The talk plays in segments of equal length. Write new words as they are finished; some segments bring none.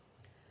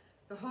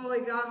The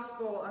Holy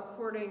Gospel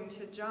according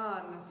to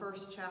John, the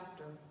 1st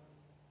chapter.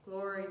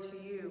 Glory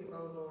to you,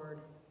 O Lord.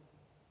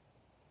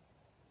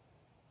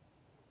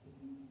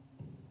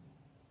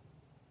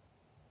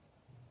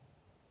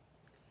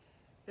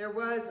 There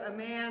was a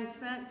man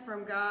sent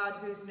from God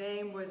whose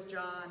name was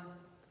John.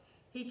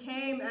 He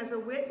came as a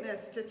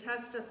witness to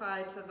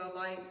testify to the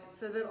light,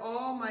 so that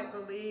all might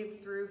believe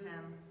through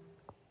him.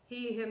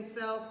 He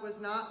himself was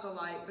not the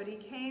light, but he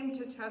came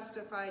to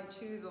testify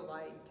to the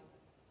light.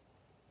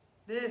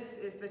 This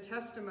is the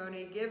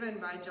testimony given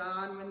by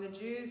John when the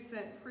Jews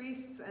sent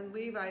priests and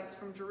Levites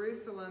from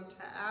Jerusalem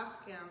to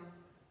ask him,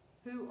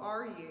 "Who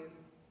are you?"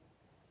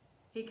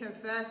 He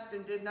confessed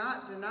and did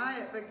not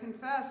deny it, but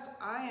confessed,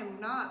 "I am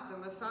not the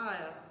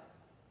Messiah."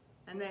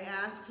 And they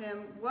asked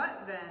him,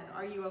 "What then?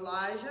 Are you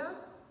Elijah?"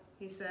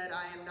 He said,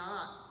 "I am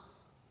not."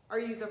 "Are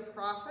you the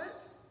prophet?"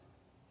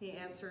 He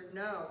answered,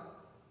 "No."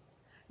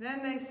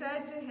 Then they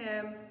said to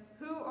him,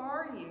 "Who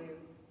are you?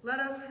 Let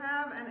us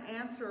have an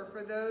answer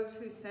for those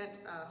who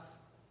sent us.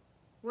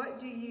 What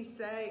do you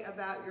say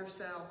about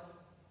yourself?"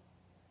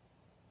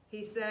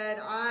 He said,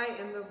 "I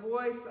am the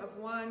voice of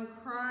one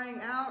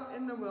crying out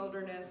in the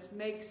wilderness,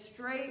 'Make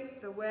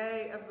straight the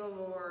way of the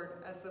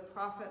Lord,' as the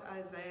prophet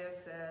Isaiah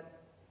said."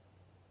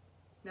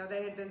 Now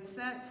they had been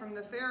sent from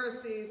the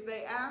Pharisees.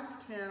 They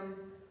asked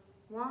him,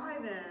 "Why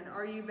then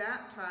are you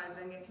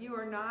baptizing if you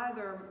are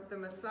neither the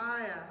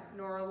Messiah,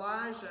 nor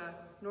Elijah,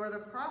 nor the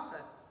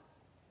prophet?"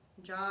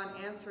 John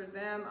answered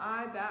them,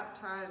 "I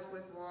baptize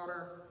with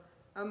water.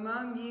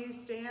 Among you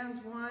stands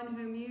one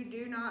whom you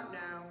do not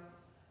know,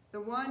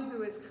 the one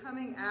who is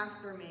coming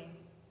after me.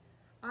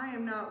 I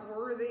am not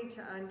worthy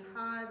to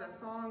untie the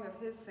thong of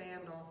his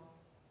sandal."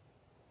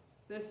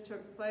 This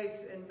took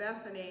place in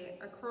Bethany,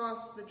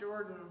 across the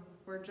Jordan,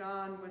 where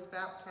John was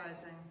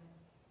baptizing.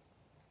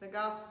 The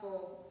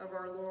Gospel of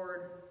our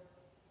Lord.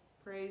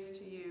 Praise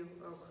to you,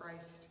 O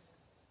Christ.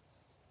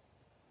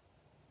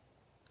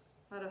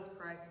 Let us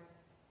pray.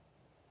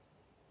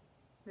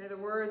 May the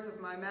words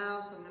of my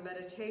mouth and the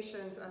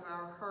meditations of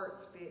our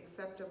hearts be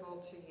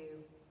acceptable to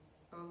you,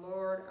 O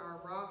Lord,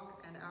 our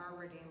rock and our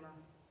Redeemer.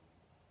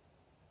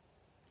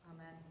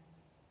 Amen.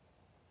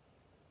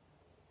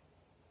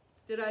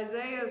 Did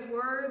Isaiah's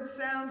words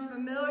sound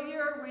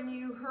familiar when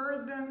you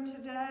heard them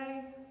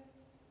today?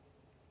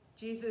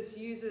 Jesus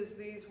uses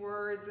these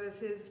words as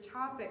his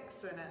topic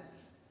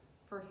sentence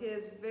for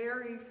his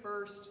very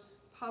first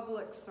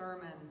public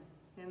sermon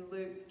in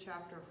Luke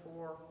chapter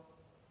 4.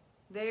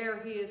 There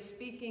he is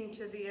speaking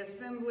to the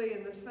assembly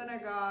in the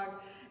synagogue,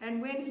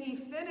 and when he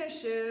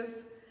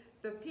finishes,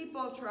 the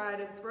people try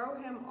to throw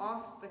him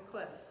off the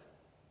cliff.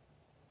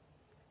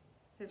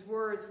 His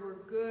words were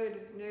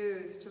good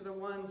news to the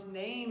ones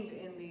named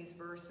in these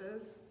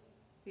verses: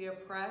 the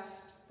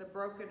oppressed, the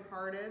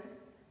brokenhearted,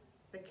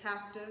 the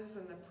captives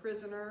and the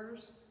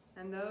prisoners,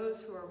 and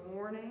those who are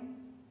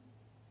mourning.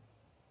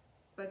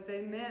 But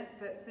they meant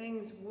that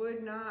things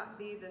would not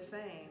be the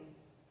same.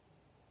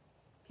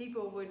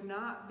 People would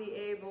not be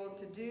able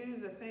to do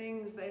the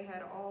things they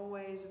had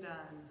always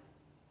done.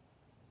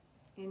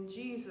 In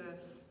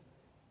Jesus,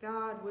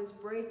 God was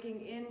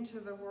breaking into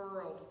the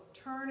world,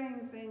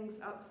 turning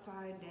things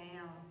upside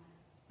down,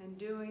 and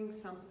doing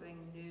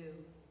something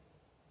new.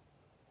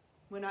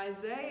 When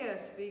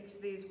Isaiah speaks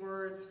these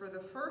words for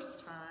the first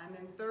time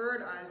in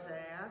 3rd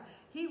Isaiah,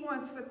 he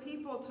wants the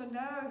people to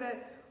know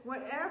that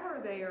whatever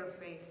they are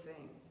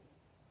facing,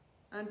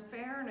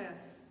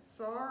 unfairness,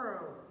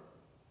 sorrow,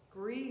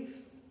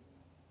 grief,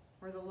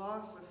 or the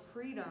loss of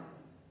freedom,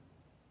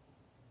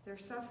 their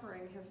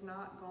suffering has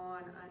not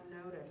gone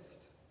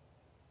unnoticed.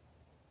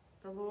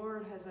 The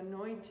Lord has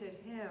anointed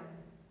him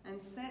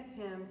and sent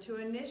him to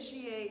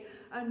initiate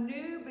a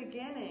new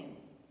beginning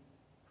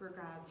for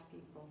God's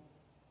people.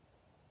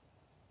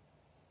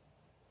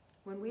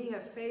 When we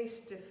have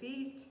faced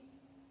defeat,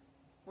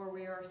 or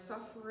we are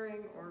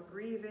suffering or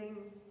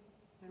grieving,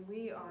 and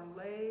we are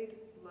laid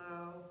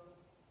low,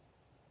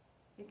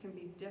 it can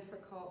be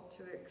difficult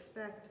to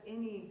expect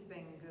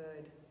anything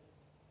good,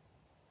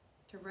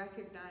 to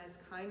recognize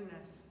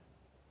kindness,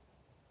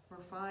 or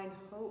find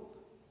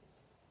hope.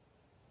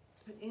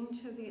 But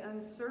into the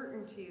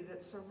uncertainty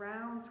that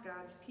surrounds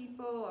God's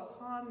people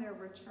upon their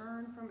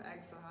return from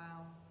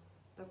exile,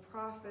 the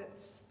prophet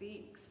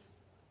speaks,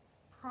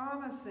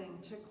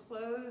 promising to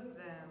clothe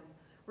them,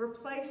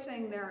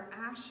 replacing their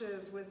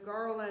ashes with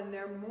garland,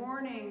 their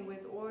mourning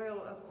with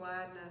oil of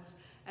gladness,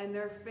 and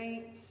their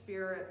faint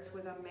spirits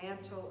with a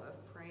mantle of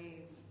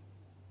praise.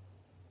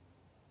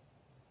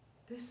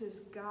 This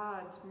is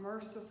God's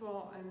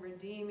merciful and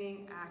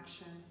redeeming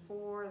action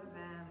for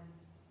them,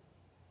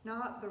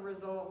 not the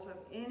result of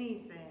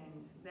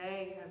anything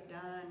they have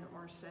done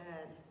or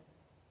said.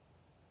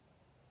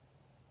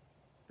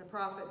 The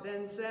prophet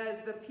then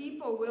says, "The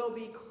people will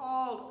be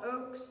called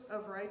oaks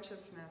of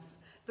righteousness,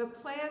 the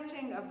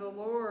planting of the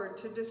Lord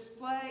to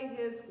display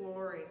his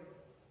glory.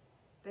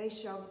 They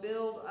shall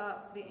build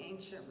up the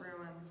ancient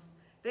ruins.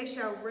 They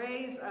shall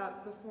raise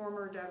up the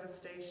former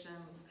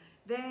devastations.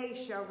 They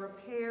shall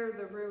repair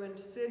the ruined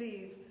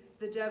cities,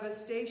 the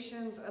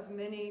devastations of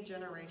many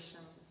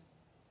generations.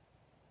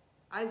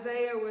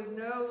 Isaiah was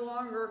no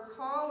longer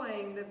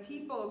calling the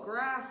people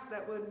grass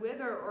that would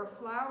wither or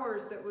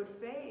flowers that would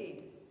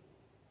fade.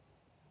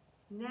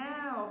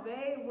 Now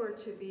they were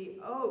to be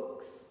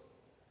oaks,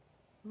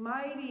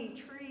 mighty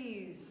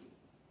trees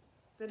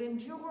that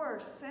endure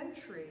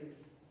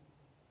centuries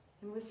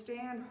and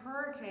withstand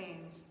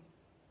hurricanes,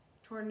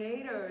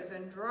 tornadoes,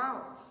 and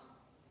droughts.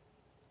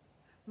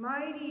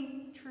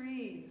 Mighty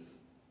trees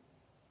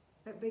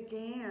that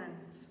began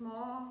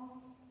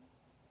small,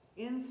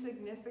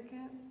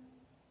 insignificant,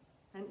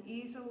 and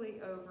easily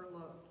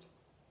overlooked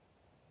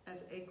as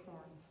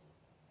acorns.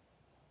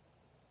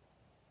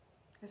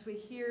 As we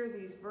hear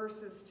these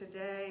verses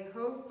today,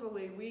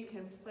 hopefully we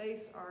can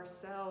place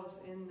ourselves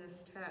in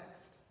this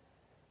text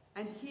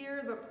and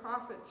hear the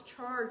prophet's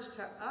charge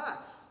to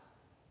us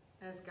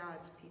as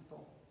God's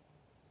people.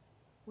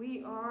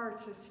 We are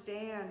to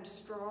stand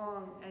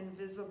strong and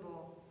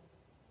visible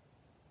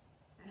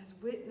as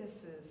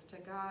witnesses to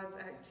God's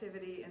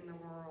activity in the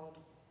world.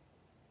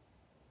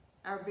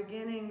 Our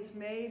beginnings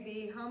may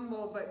be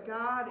humble, but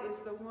God is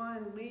the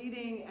one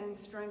leading and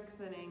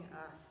strengthening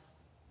us.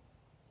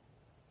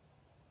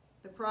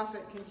 The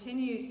prophet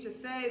continues to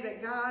say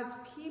that God's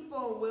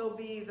people will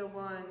be the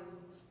ones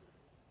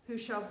who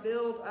shall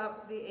build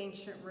up the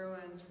ancient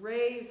ruins,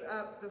 raise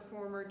up the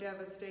former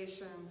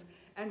devastations,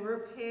 and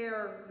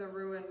repair the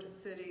ruined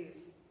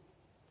cities,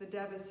 the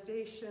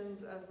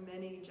devastations of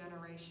many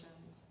generations.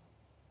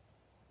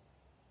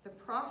 The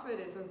prophet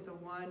isn't the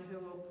one who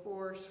will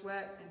pour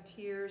sweat and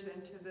tears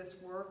into this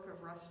work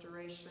of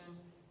restoration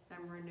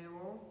and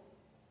renewal.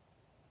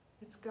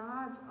 It's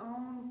God's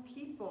own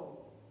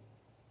people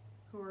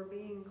who are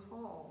being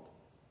called.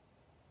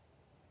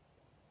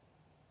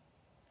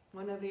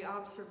 One of the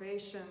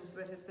observations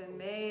that has been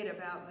made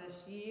about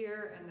this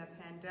year and the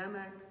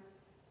pandemic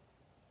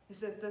is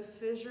that the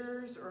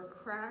fissures or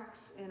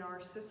cracks in our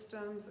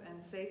systems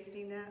and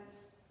safety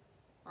nets,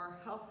 our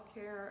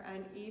healthcare,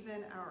 and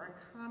even our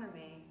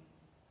economy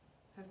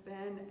have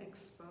been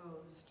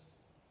exposed.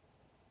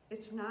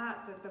 It's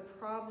not that the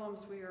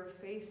problems we are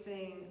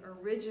facing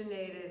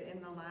originated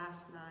in the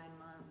last 9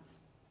 months,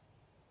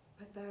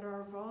 but that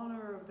our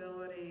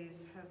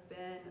vulnerabilities have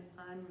been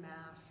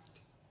unmasked.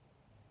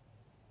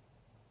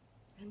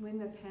 And when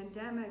the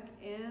pandemic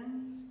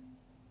ends,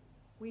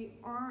 we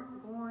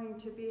aren't going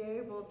to be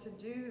able to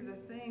do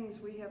the things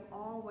we have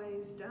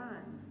always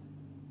done.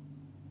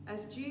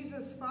 As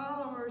Jesus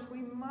followers,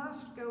 we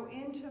must go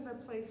into the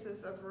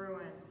places of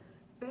ruin,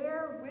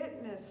 bear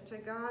witness to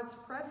God's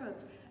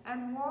presence,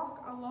 and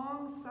walk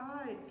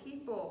alongside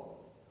people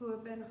who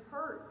have been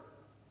hurt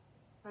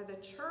by the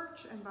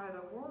church and by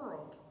the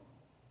world,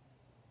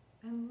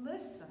 and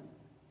listen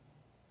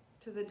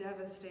to the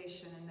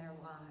devastation in their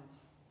lives.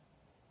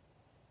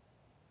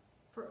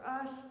 For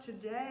us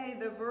today,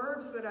 the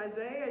verbs that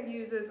Isaiah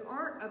uses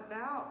aren't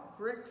about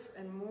bricks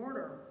and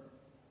mortar.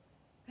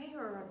 They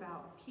are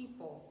about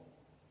people,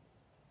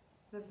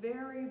 the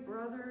very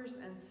brothers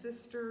and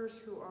sisters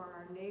who are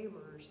our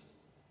neighbors.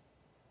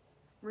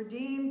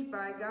 Redeemed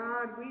by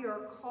God, we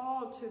are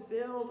called to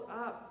build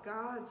up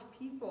God's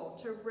people,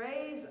 to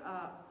raise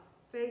up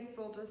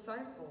faithful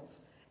disciples,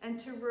 and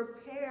to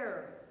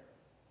repair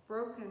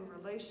broken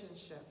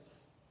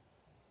relationships.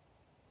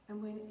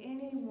 And when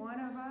any one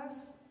of us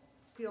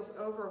feels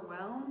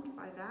overwhelmed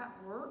by that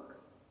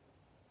work,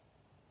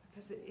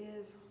 because it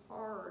is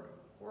hard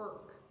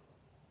work,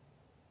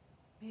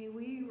 may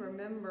we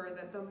remember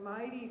that the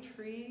mighty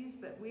trees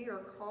that we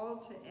are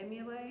called to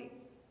emulate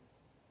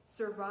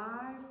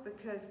survive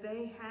because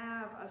they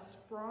have a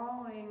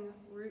sprawling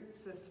root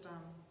system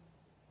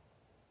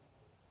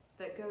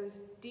that goes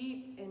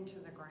deep into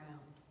the ground.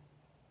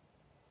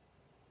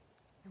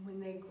 And when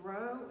they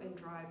grow in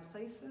dry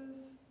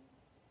places,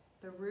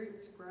 the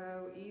roots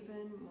grow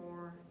even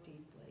more deeply.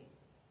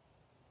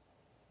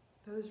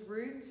 Those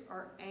roots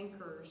are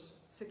anchors,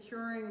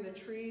 securing the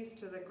trees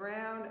to the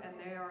ground, and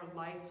they are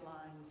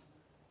lifelines,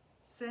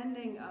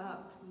 sending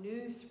up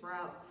new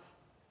sprouts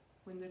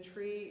when the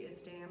tree is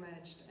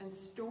damaged, and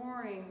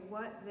storing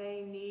what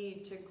they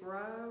need to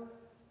grow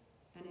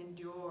and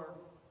endure.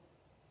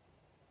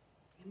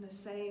 In the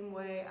same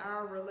way,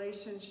 our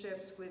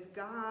relationships with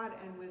God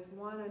and with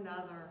one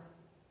another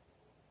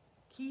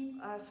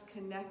keep us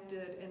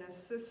connected in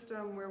a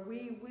system where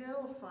we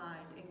will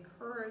find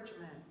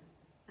encouragement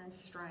and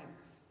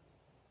strength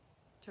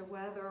to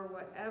weather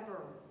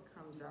whatever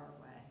comes our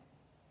way.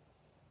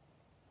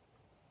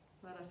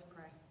 Let us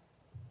pray.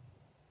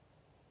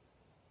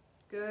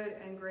 Good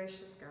and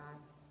gracious God,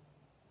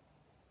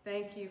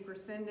 thank you for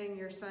sending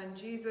your Son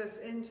Jesus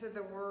into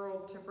the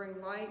world to bring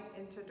light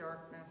into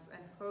darkness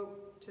and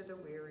hope to the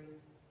weary.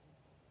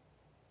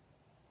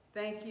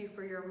 Thank you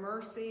for your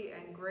mercy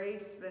and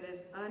grace that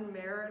is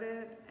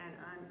unmerited and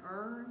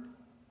unearned,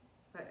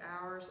 but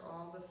ours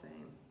all the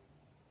same.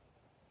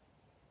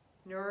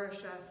 Nourish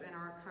us in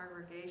our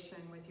congregation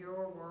with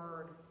your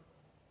word,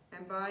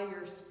 and by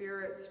your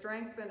Spirit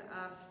strengthen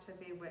us to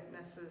be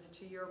witnesses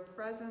to your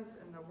presence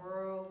in the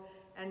world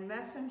and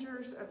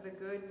messengers of the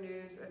good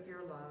news of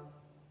your love.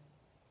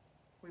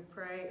 We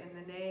pray in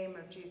the name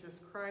of Jesus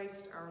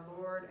Christ, our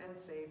Lord and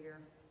Savior.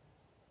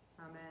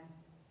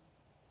 Amen.